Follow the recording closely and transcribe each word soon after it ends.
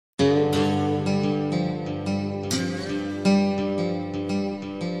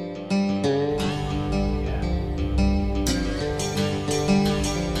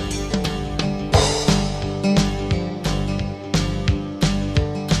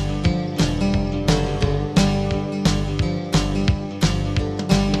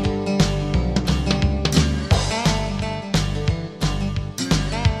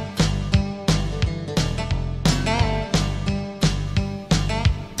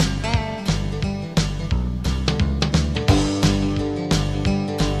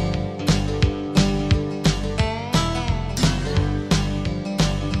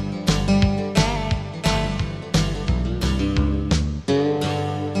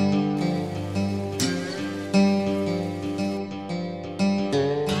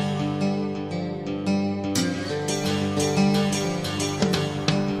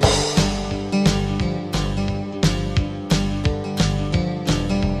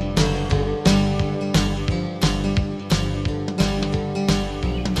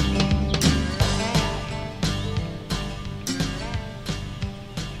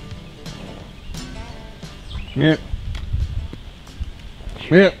Yep.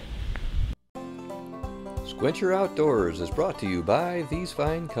 Yep. Sqwincher Outdoors is brought to you by these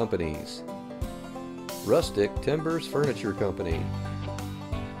fine companies: Rustic Timbers Furniture Company,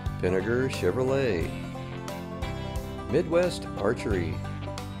 Pinnager Chevrolet, Midwest Archery,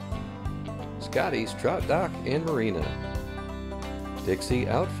 Scotty's Trout Dock and Marina, Dixie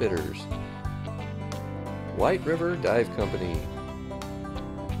Outfitters, White River Dive Company,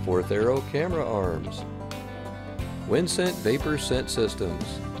 Fourth Arrow Camera Arms, Winscent Vapor Scent Systems,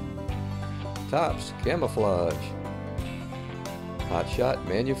 Tops Camouflage, Hot Shot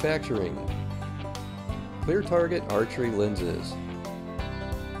Manufacturing, Clear Target Archery Lenses,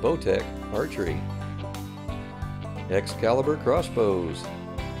 Bowtech Archery, Excalibur Crossbows,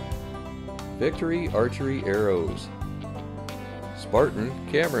 Victory Archery Arrows, Spartan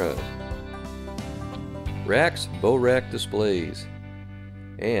Camera, Rax Bow Rack Displays,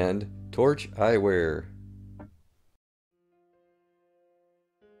 and Torch Eyewear.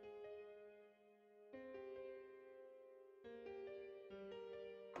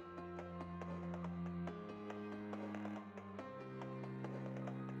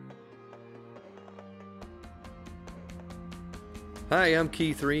 Hi, I'm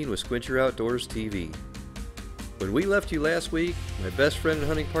Keith Reen with Sqwincher Outdoors TV. When we left you last week, my best friend and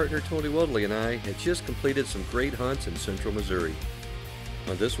hunting partner Tony Woodley and I had just completed some great hunts in central Missouri.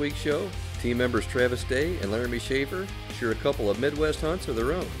 On this week's show, team members Travis Day and Leremie Shaffer share a couple of Midwest hunts of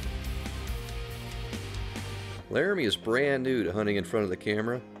their own. Leremie is brand new to hunting in front of the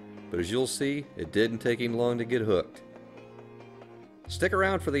camera, but as you'll see, it didn't take him long to get hooked. Stick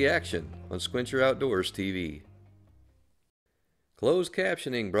around for the action on Sqwincher Outdoors TV. Closed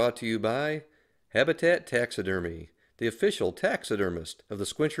captioning brought to you by Habitat Taxidermy, the official taxidermist of the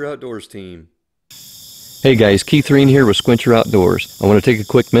Sqwincher Outdoors team. Hey guys, Keith Reen here with Sqwincher Outdoors. I want to take a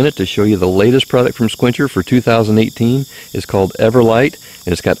quick minute to show you the latest product from Sqwincher for 2018. It's called Everlight,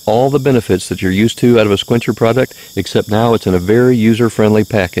 and it's got all the benefits that you're used to out of a Sqwincher product, except now it's in a very user-friendly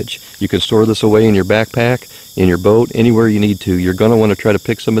package. You can store this away in your backpack, in your boat, anywhere you need to. You're going to want to try to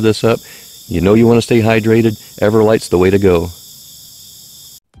pick some of this up. You know you want to stay hydrated. Everlight's the way to go.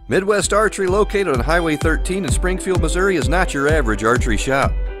 Midwest Archery, located on Highway 13 in Springfield, Missouri, is not your average archery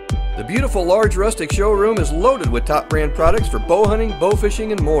shop. The beautiful large rustic showroom is loaded with top brand products for bow hunting, bow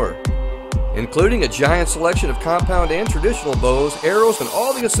fishing, and more, including a giant selection of compound and traditional bows, arrows, and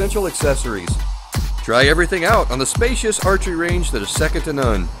all the essential accessories. Try everything out on the spacious archery range that is second to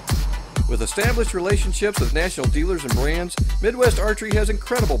none. With established relationships with national dealers and brands, Midwest Archery has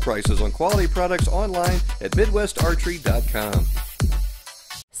incredible prices on quality products online at MidwestArchery.com.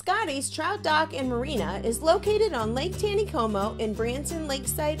 Scotty's Trout Dock and Marina is located on Lake Taneycomo in Branson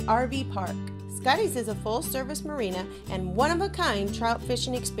Lakeside RV Park. Scotty's is a full-service marina and one-of-a-kind trout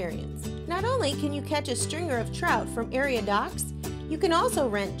fishing experience. Not only can you catch a stringer of trout from area docks, you can also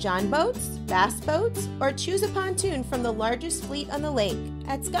rent john boats, bass boats, or choose a pontoon from the largest fleet on the lake.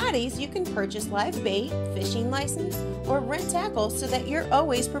 At Scotty's, you can purchase live bait, fishing license, or rent tackle so that you're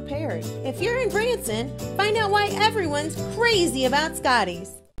always prepared. If you're in Branson, find out why everyone's crazy about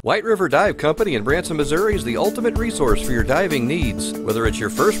Scotty's. White River Dive Company in Branson, Missouri is the ultimate resource for your diving needs. Whether it's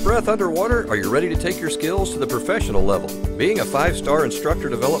your first breath underwater or you're ready to take your skills to the professional level. Being a 5-star instructor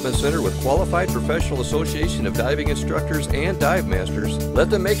development center with qualified professional association of diving instructors and dive masters,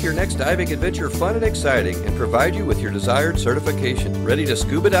 let them make your next diving adventure fun and exciting and provide you with your desired certification. Ready to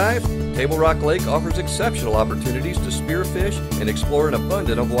scuba dive? Table Rock Lake offers exceptional opportunities to spearfish and explore an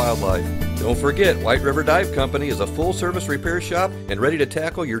abundance of wildlife. Don't forget, White River Dive Company is a full-service repair shop and ready to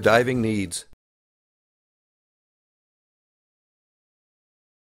tackle your diving needs.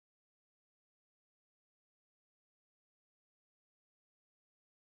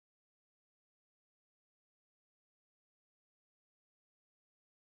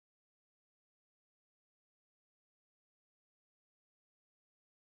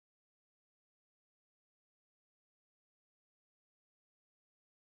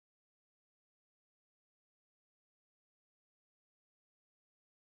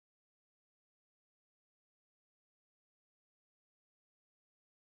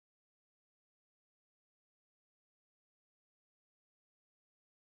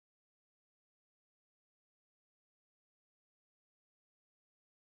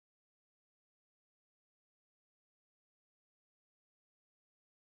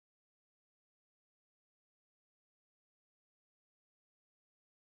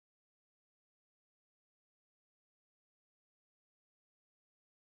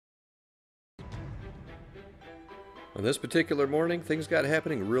 On this particular morning, things got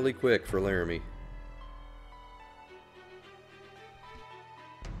happening really quick for Leremie.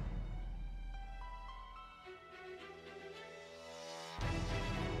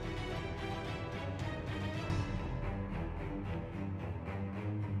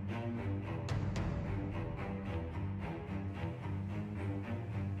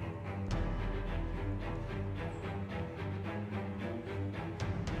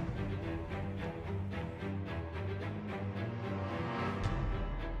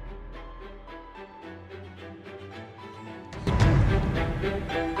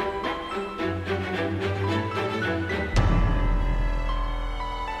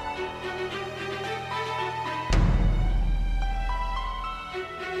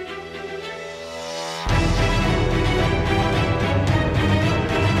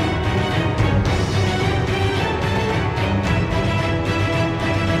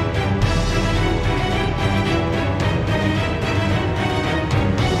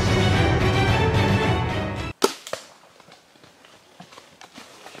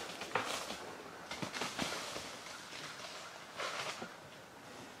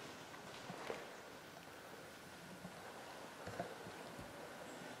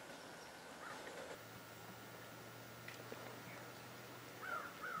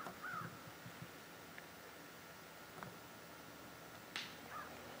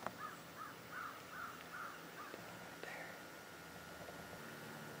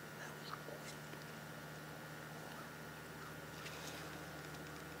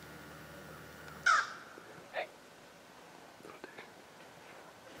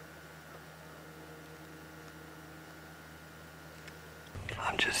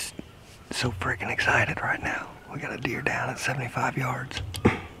 I'm just so freaking excited right now. We got a deer down at 75 yards.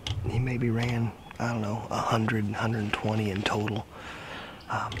 He maybe ran, I don't know, 100, 120 in total.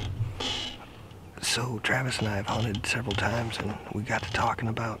 So Travis and I have hunted several times, and we got to talking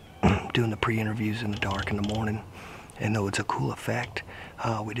about doing the pre-interviews in the dark in the morning. And though it's a cool effect,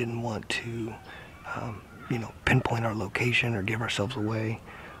 we didn't want to, you know, pinpoint our location or give ourselves away.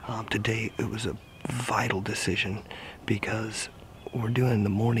 Today it was a vital decision because we're doing the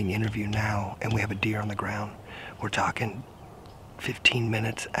morning interview now and we have a deer on the ground. We're talking 15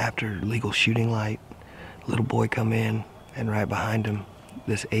 minutes after legal shooting light. Little boy come in, and right behind him,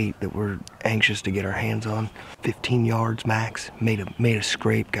 this 8 that we're anxious to get our hands on. 15 yards max, made a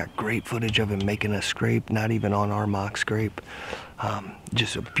scrape, got great footage of him making a scrape, not even on our mock scrape.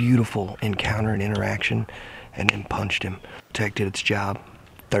 Just a beautiful encounter and interaction, and then punched him. Tech did its job.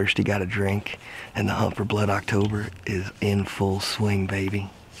 Thirsty got a drink, and the hunt for Blood October is in full swing, baby.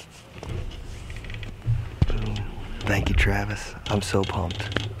 Boom. Thank you, Travis. I'm so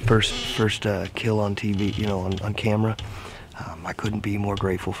pumped. First kill on TV, you know, on camera. I couldn't be more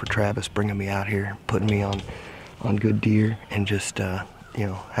grateful for Travis bringing me out here, putting me on good deer, and just you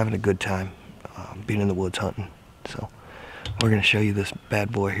know, having a good time being in the woods hunting. So we're gonna show you this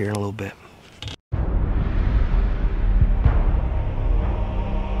bad boy here in a little bit.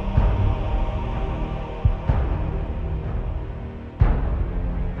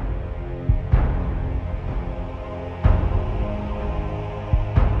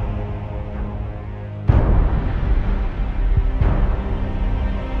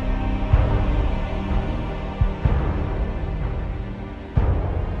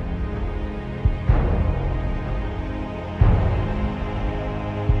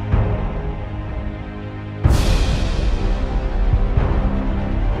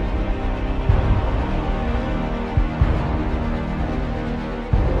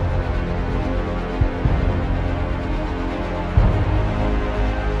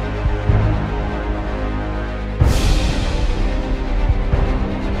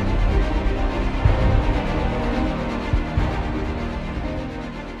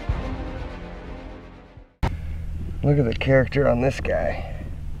 Look at the character on this guy.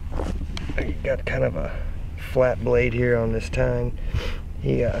 He got kind of a flat blade here on this tine.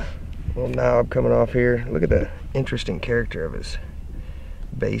 He, little knob coming off here. Look at the interesting character of his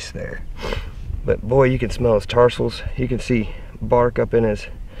base there. But boy, you can smell his tarsals. You can see bark up in his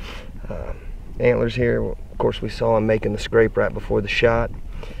antlers here. Of course, we saw him making the scrape right before the shot.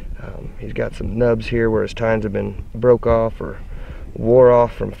 He's got some nubs here where his tines have been broke off or wore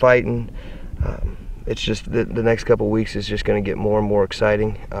off from fighting. It's just the next couple weeks is just going to get more and more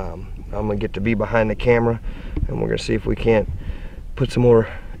exciting. I'm going to get to be behind the camera, and we're going to see if we can't put some more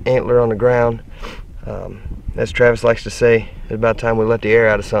antler on the ground. As Travis likes to say, it's about time we let the air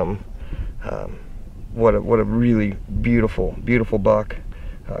out of something. What a really beautiful buck.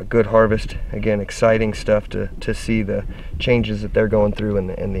 Good harvest. Again, exciting stuff to see the changes that they're going through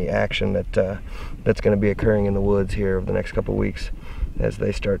and the action that's going to be occurring in the woods here over the next couple weeks as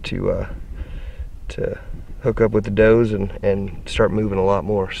they start to hook up with the does and start moving a lot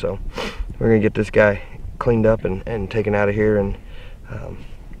more. So we're gonna get this guy cleaned up and taken out of here and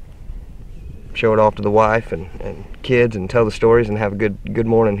show it off to the wife and kids and tell the stories and have a good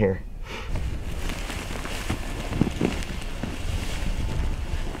morning here.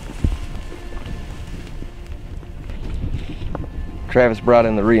 Travis brought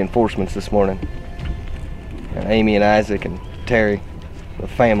in the reinforcements this morning. And Amy and Isaac and Terry, the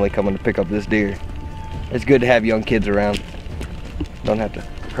family coming to pick up this deer. It's good to have young kids around. don't have to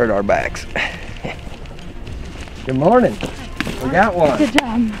hurt our backs. Good morning. We got one. Good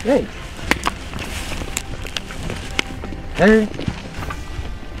job. Thanks. Hey,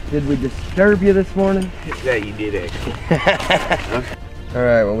 did we disturb you this morning? Yeah, you did actually. All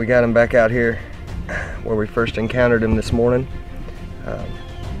right, well, we got him back out here where we first encountered him this morning.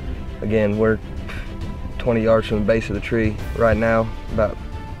 Again, we're 20 yards from the base of the tree right now, about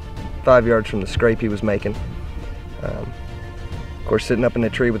 5 yards from the scrape he was making. Of course, sitting up in the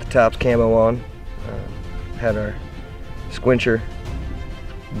tree with the Tops camo on, had our Sqwincher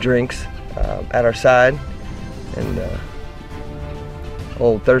drinks at our side, and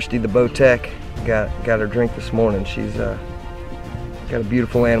old Thirsty the Bow Tech got her drink this morning. She's got a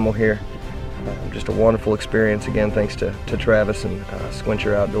beautiful animal here. Just a wonderful experience, again, thanks to Travis and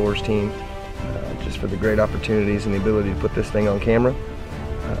Sqwincher Outdoors team, just for the great opportunities and the ability to put this thing on camera.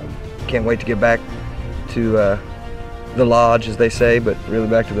 Can't wait to get back to the lodge, as they say, but really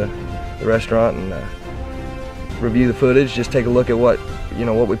back to the restaurant and review the footage, just take a look at what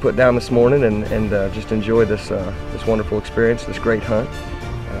we put down this morning, and just enjoy this wonderful experience, this great hunt,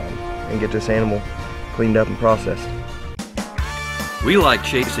 and get this animal cleaned up and processed. We like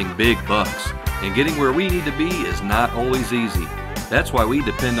chasing big bucks, and getting where we need to be is not always easy. That's why we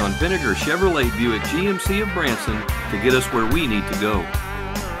depend on Vinegar Chevrolet Buick GMC of Branson to get us where we need to go.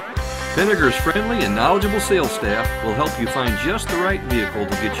 Vinegar's friendly and knowledgeable sales staff will help you find just the right vehicle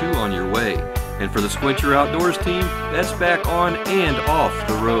to get you on your way. And for the Sqwincher Outdoors team, that's back on and off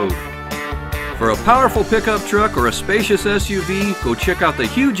the road. For a powerful pickup truck or a spacious SUV, go check out the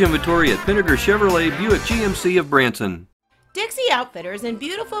huge inventory at Vinegar Chevrolet Buick GMC of Branson. Dixie Outfitters in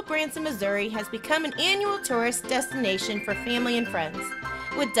beautiful Branson, Missouri has become an annual tourist destination for family and friends.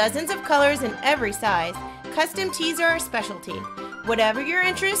 With dozens of colors in every size, custom tees are our specialty. Whatever your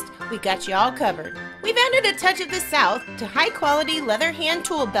interest, we got you all covered. We've added a touch of the South to high-quality leather hand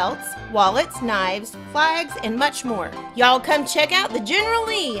tool belts, wallets, knives, flags, and much more. Y'all come check out the General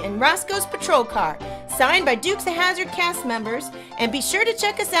Lee and Roscoe's patrol car, signed by Dukes of Hazzard cast members, and be sure to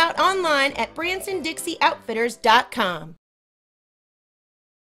check us out online at BransonDixieOutfitters.com.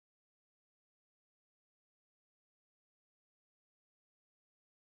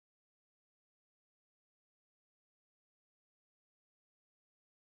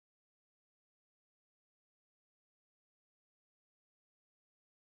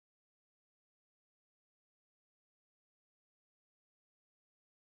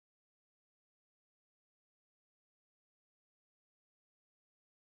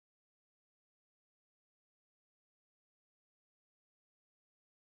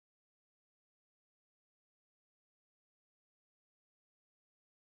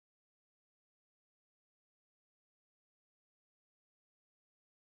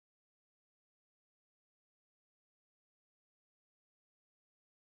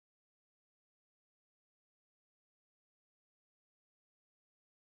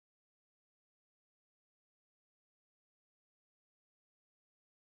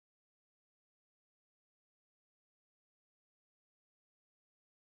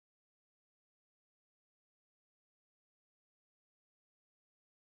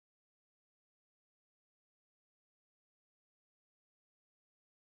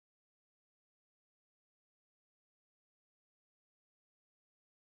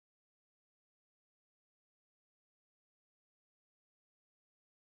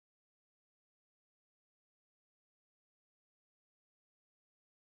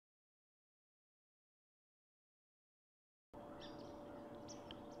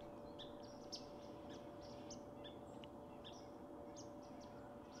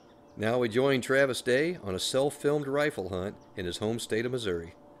 Now we join Travis Day on a self-filmed rifle hunt in his home state of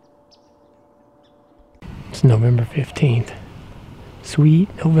Missouri. It's November 15th. Sweet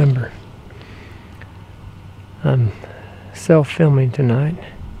November. I'm self-filming tonight.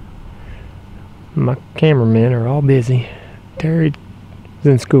 My cameramen are all busy. Terry's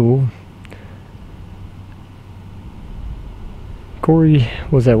in school. Corey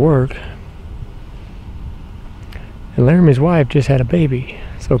was at work. And Leremie's wife just had a baby.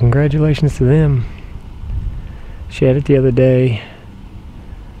 So congratulations to them. She had it the other day.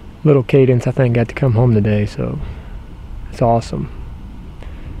 Little Cadence, I think, got to come home today, so it's awesome.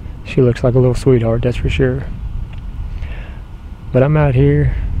 She looks like a little sweetheart, that's for sure. But I'm out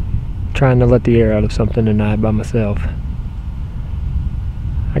here trying to let the air out of something tonight by myself.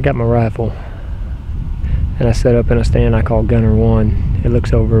 I got my rifle and I set up in a stand I call Gunner 1. It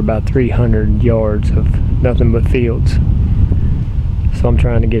looks over about 300 yards of nothing but fields. So I'm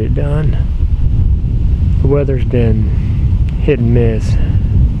trying to get it done. The weather's been hit and miss.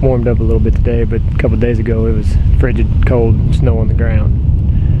 warmed up a little bit today, but a couple days ago it was frigid, cold, snow on the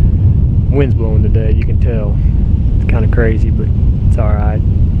ground. Wind's blowing today, you can tell. It's kind of crazy, but it's alright.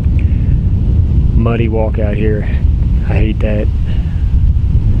 Muddy walk out here. I hate that.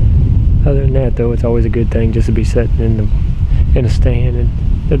 Other than that though, it's always a good thing just to be sitting in a stand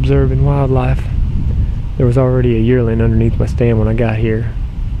and observing wildlife. There was already a yearling underneath my stand when I got here,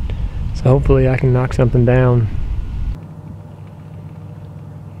 so hopefully I can knock something down.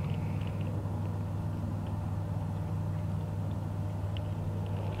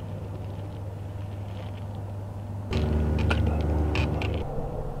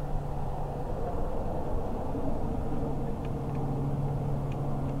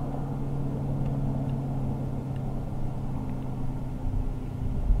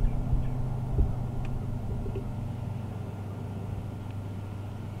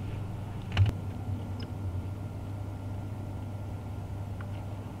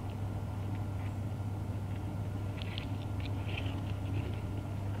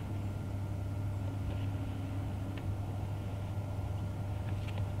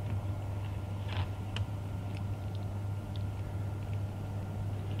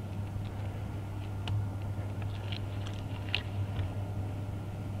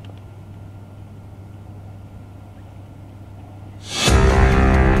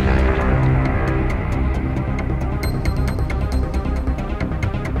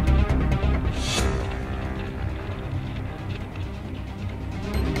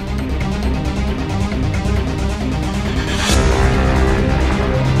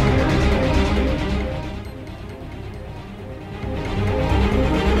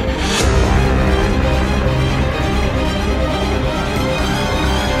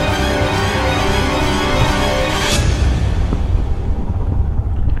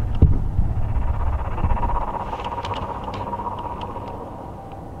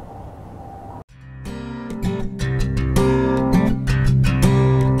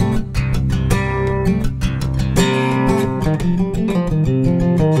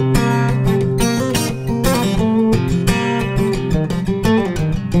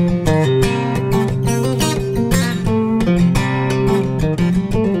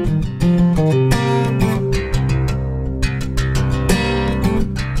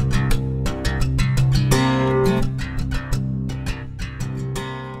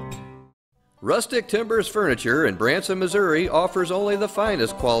 Rustic Timbers Furniture in Branson, Missouri offers only the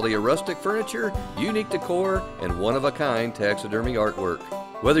finest quality of rustic furniture, unique decor, and one-of-a-kind taxidermy artwork.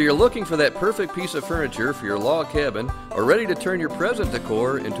 Whether you're looking for that perfect piece of furniture for your log cabin or ready to turn your present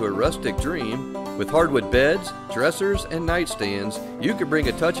decor into a rustic dream, with hardwood beds, dressers, and nightstands, you can bring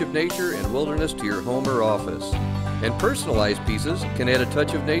a touch of nature and wilderness to your home or office. And personalized pieces can add a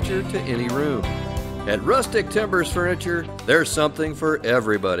touch of nature to any room. At Rustic Timbers Furniture, there's something for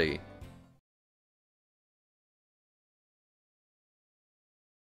everybody.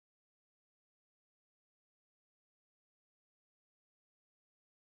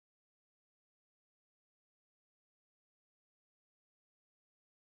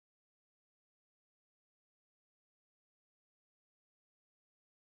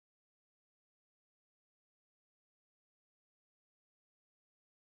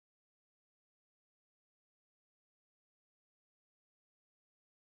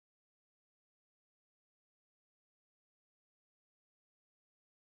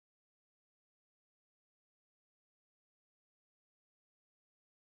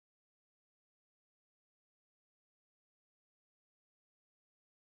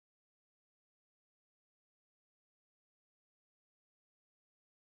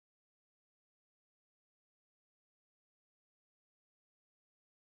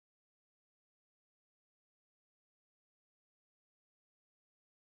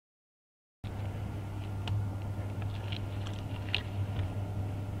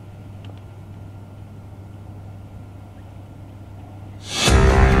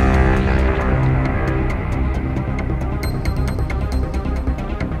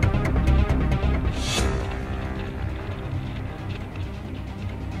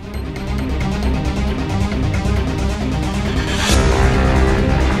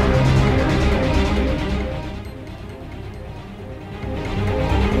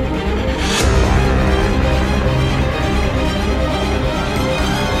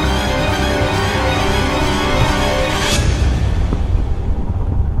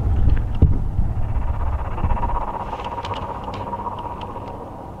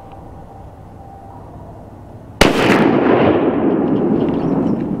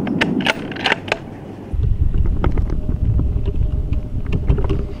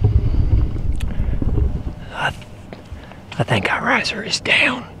 I think our riser is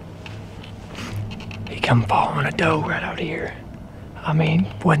down. come following a doe right out here. I mean,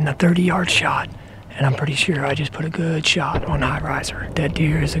 wasn't a 30-yard shot, and I'm pretty sure I just put a good shot on High Riser. That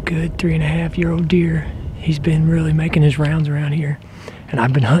deer is a good 3.5-year-old deer. He's been really making his rounds around here, and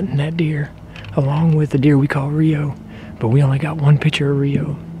I've been hunting that deer along with the deer we call Rio, but we only got one picture of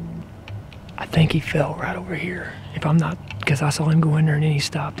Rio. I think he fell right over here, if I'm not, because I saw him go in there and then he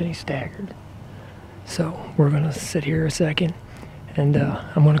stopped and he staggered. So we're gonna sit here a second, and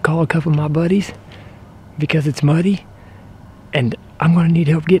I'm gonna call a couple of my buddies because it's muddy, and I'm gonna need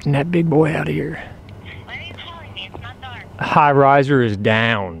help getting that big boy out of here. Why are you calling me? It's not dark. High Riser is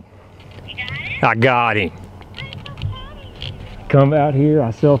down. You got it? I got him. I'm so proud of you. Come out here,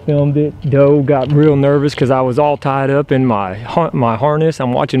 I self-filmed it. Doe got real nervous because I was all tied up in my harness.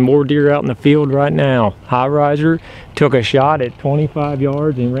 I'm watching more deer out in the field right now. High Riser took a shot at 25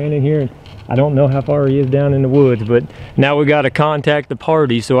 yards and ran in here, and I don't know how far he is down in the woods, but now we got to contact the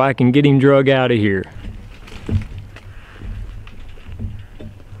party so I can get him drug out of here.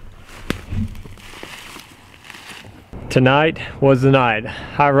 Tonight was the night.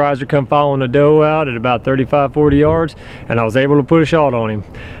 High Riser come following a doe out at about 35-40 yards, and I was able to put a shot on him.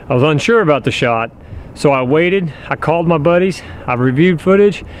 I was unsure about the shot, so I waited. I called my buddies. I reviewed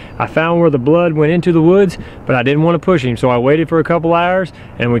footage. I found where the blood went into the woods, but I didn't want to push him, so I waited for a couple hours,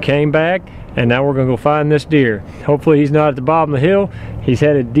 and we came back, and now we're gonna go find this deer. Hopefully he's not at the bottom of the hill. He's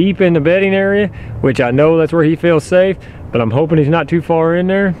headed deep in the bedding area, which I know that's where he feels safe, but I'm hoping he's not too far in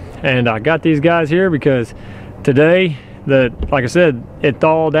there. And I got these guys here because today, like I said, it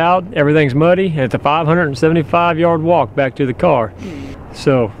thawed out, everything's muddy, and it's a 575-yard walk back to the car.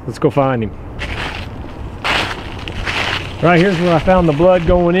 So let's go find him. Right here's where I found the blood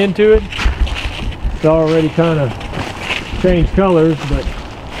going into it. It's already kind of changed colors, but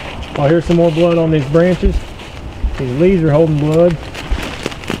oh, here's some more blood on these branches. These leaves are holding blood.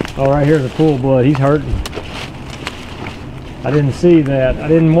 Oh, right here's a pool of blood. He's hurting. I didn't see that. I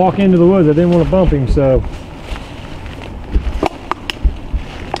didn't walk into the woods. I didn't want to bump him, so.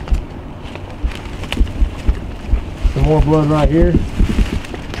 Some more blood right here.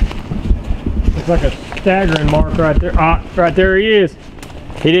 Looks like a staggering mark right there. Ah, right there he is.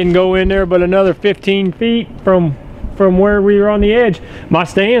 He didn't go in there but another 15 feet from where we were on the edge. My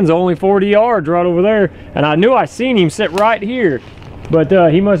stand's only 40 yards right over there, and I knew I seen him sit right here, but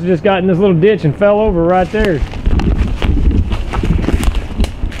he must have just got in this little ditch and fell over right there.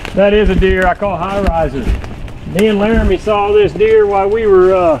 That is a deer I call High Riser. Me and Leremie saw this deer while we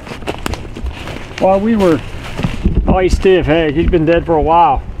were oh, he's stiff. Hey, he's been dead for a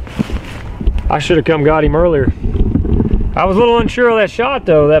while. I should have come got him earlier. I was a little unsure of that shot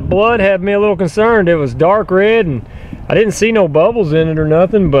though. That blood had me a little concerned. It was dark red and I didn't see no bubbles in it or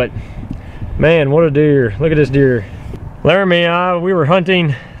nothing, but man, what a deer. Look at this deer. Leremie and I, we were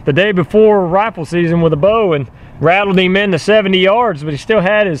hunting the day before rifle season with a bow and rattled him into 70 yards, but he still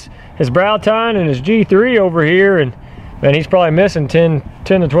had his brow tine and his G3 over here, and man, he's probably missing 10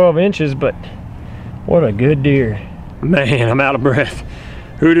 to 12 inches, but what a good deer. Man, I'm out of breath.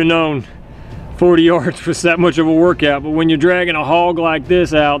 Who'd have known 40 yards was that much of a workout? But when you're dragging a hog like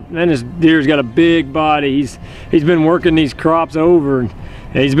this out, and this deer's got a big body, he's been working these crops over, and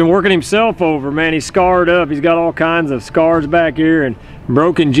he's been working himself over. Man, he's scarred up. He's got all kinds of scars back here and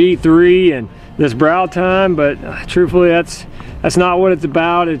broken G3 and this brow tine, but truthfully that's not what it's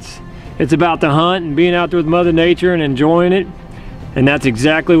about. It's about the hunt and being out there with Mother Nature and enjoying it, and that's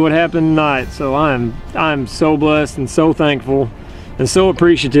exactly what happened tonight. So I'm so blessed and so thankful and so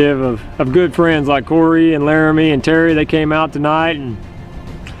appreciative of good friends like Corey and Leremie and Terry. They came out tonight and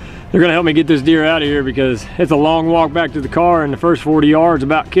they're gonna help me get this deer out of here because it's a long walk back to the car, and the first 40 yards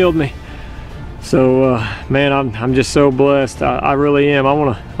about killed me. So man, I'm just so blessed. I really am. I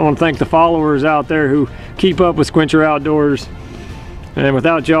want to thank the followers out there who keep up with Sqwincher Outdoors, and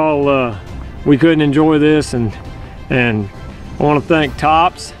without y'all we couldn't enjoy this. And I want to thank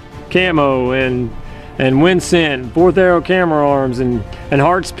Tops Camo and Winsent, Fourth Arrow Camera Arms, and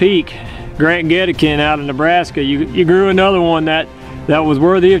Hart's Peak, Grant Gettikin out of Nebraska. You grew another one that was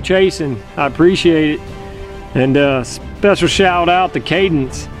worthy of chasing. I appreciate it. And special shout out to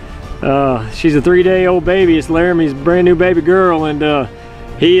Cadence. She's a 3-day-old baby. It's Leremie's brand new baby girl, and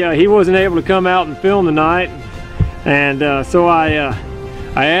he wasn't able to come out and film tonight, and so I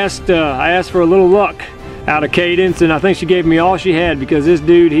asked for a little luck out of Cadence, and I think she gave me all she had, because this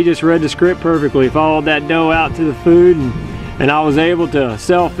dude, he just read the script perfectly. Followed that doe out to the food, and I was able to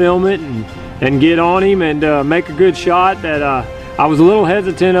self-film it and get on him and make a good shot that I was a little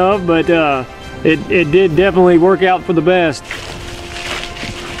hesitant of, but it did definitely work out for the best.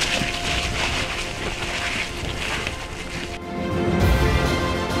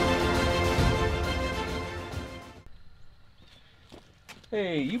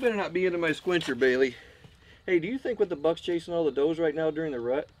 Hey, you better not be into my Sqwincher, Bailey. Hey, do you think with the bucks chasing all the does right now during the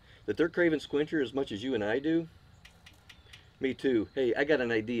rut, that they're craving Sqwincher as much as you and I do? Me too. Hey, I got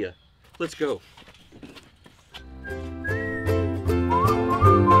an idea. Let's go.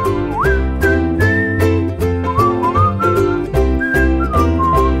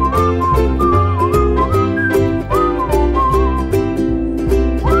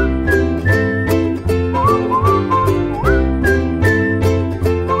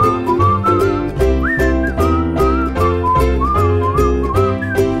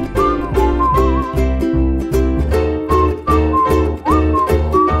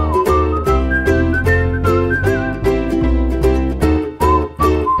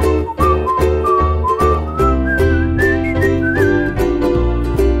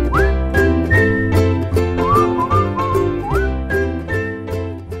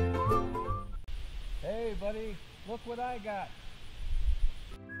 Hey buddy, look what I got.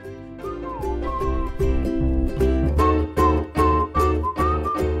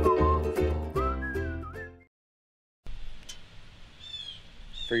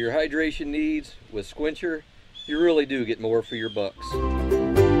 For your hydration needs with Sqwincher, you really do get more for your bucks.